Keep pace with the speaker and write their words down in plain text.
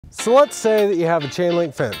So let's say that you have a chain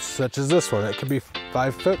link fence, such as this one. It could be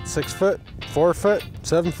 5 foot, 6 foot, 4 foot,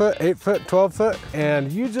 7 foot, 8 foot, 12 foot,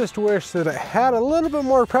 and you just wish that it had a little bit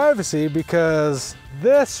more privacy, because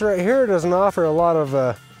this right here doesn't offer a lot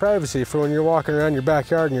of privacy for when you're walking around your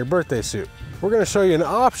backyard in your birthday suit. We're going to show you an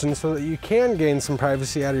option so that you can gain some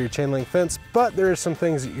privacy out of your chain link fence, but there are some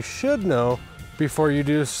things that you should know before you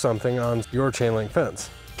do something on your chain link fence.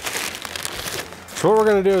 So what we're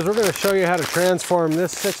going to do is we're going to show you how to transform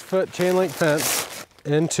this 6 foot chain link fence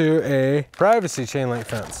into a privacy chain link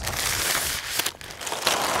fence.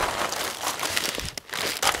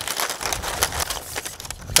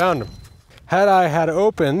 I found them. Had I had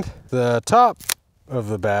opened the top of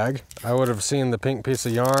the bag, I would have seen the pink piece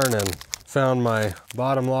of yarn and found my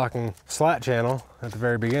bottom locking slat channel at the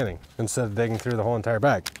very beginning, instead of digging through the whole entire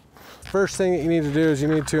bag. First thing that you need to do is you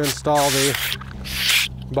need to install the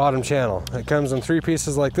bottom channel. It comes in 3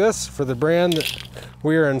 pieces like this for the brand that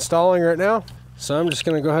we are installing right now. So I'm just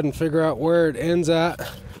going to go ahead and figure out where it ends at,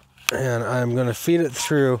 and I'm going to feed it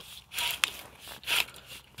through.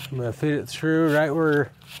 I'm going to feed it through right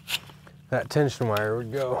where that tension wire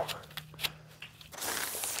would go.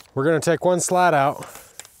 We're going to take one slat out.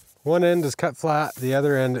 One end is cut flat, the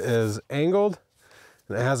other end is angled,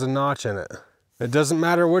 and it has a notch in it. It doesn't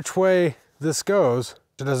matter which way this goes.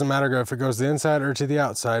 It doesn't matter if it goes to the inside or to the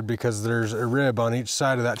outside, because there's a rib on each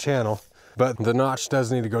side of that channel. But the notch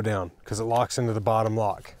does need to go down because it locks into the bottom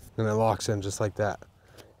lock, and it locks in just like that.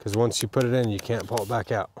 Because once you put it in, you can't pull it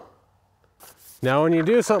back out. Now when you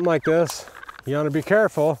do something like this, you want to be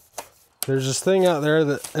careful. There's this thing out there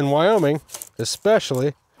that in Wyoming,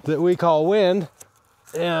 especially, that we call wind.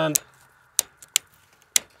 And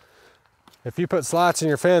if you put slats in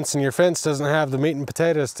your fence and your fence doesn't have the meat and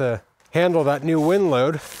potatoes to handle that new wind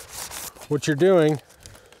load, what you're doing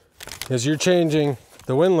is you're changing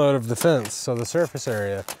the wind load of the fence, so the surface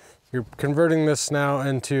area. You're converting this now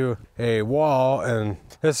into a wall, and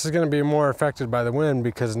this is going to be more affected by the wind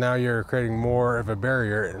because now you're creating more of a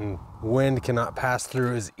barrier, and wind cannot pass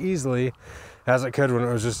through as easily as it could when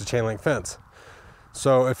it was just a chain link fence.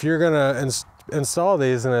 So if you're going to install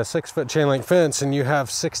these in a 6 foot chain link fence and you have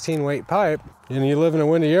 16 weight pipe and you live in a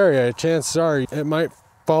windy area, chances are it might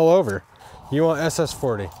fall over. You want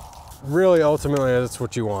SS40. Really, ultimately, that's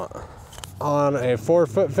what you want. On a 4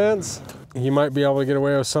 foot fence, you might be able to get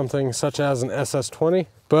away with something such as an SS20,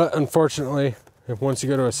 but unfortunately, if once you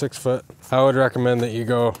go to a 6 foot, I would recommend that you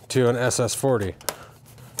go to an SS40.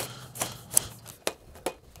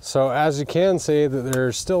 So as you can see, that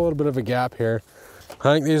there's still a little bit of a gap here.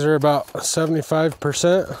 I think these are about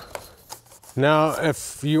 75%. Now,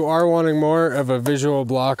 if you are wanting more of a visual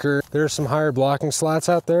blocker, there's some higher blocking slats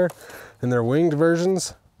out there, and they're winged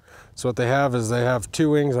versions. So what they have is they have 2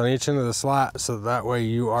 wings on each end of the slat, so that way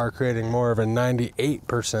you are creating more of a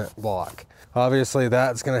 98% block. Obviously,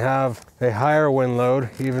 that's going to have a higher wind load,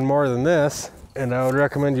 even more than this, and I would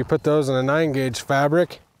recommend you put those in a 9-gauge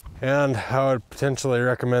fabric. And I would potentially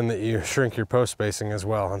recommend that you shrink your post spacing as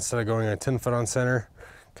well. Instead of going a 10 foot on center,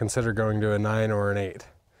 consider going to a 9 or an 8.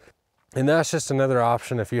 And that's just another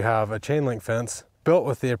option if you have a chain link fence built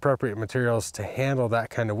with the appropriate materials to handle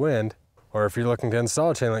that kind of wind. Or if you're looking to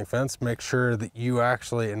install a chain link fence, make sure that you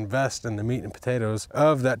actually invest in the meat and potatoes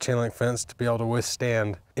of that chain link fence to be able to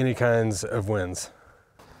withstand any kinds of winds.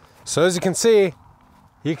 So as you can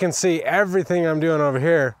see everything I'm doing over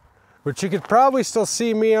here, which you could probably still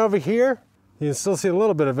see me over here. You can still see a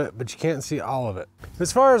little bit of it, but you can't see all of it.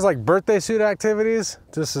 As far as like birthday suit activities,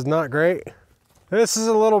 this is not great. This is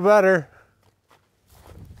a little better.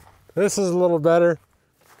 This is a little better.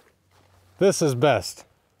 This is best.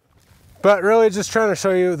 But really just trying to show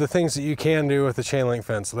you the things that you can do with the chain link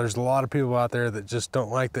fence. There's a lot of people out there that just don't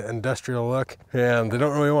like the industrial look, and they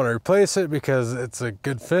don't really want to replace it because it's a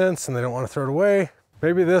good fence and they don't want to throw it away.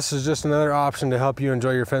 Maybe this is just another option to help you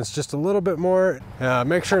enjoy your fence just a little bit more.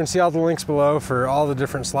 Make sure and see all the links below for all the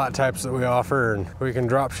different slat types that we offer, and we can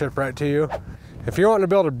drop ship right to you. If you're wanting to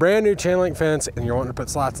build a brand new chain link fence and you're wanting to put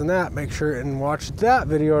slats in that, make sure and watch that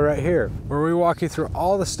video right here, where we walk you through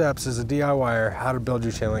all the steps as a DIYer how to build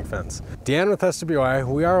your chain link fence. Dan with SWI,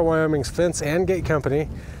 we are Wyoming's fence and gate company.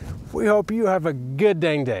 We hope you have a good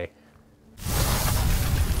dang day.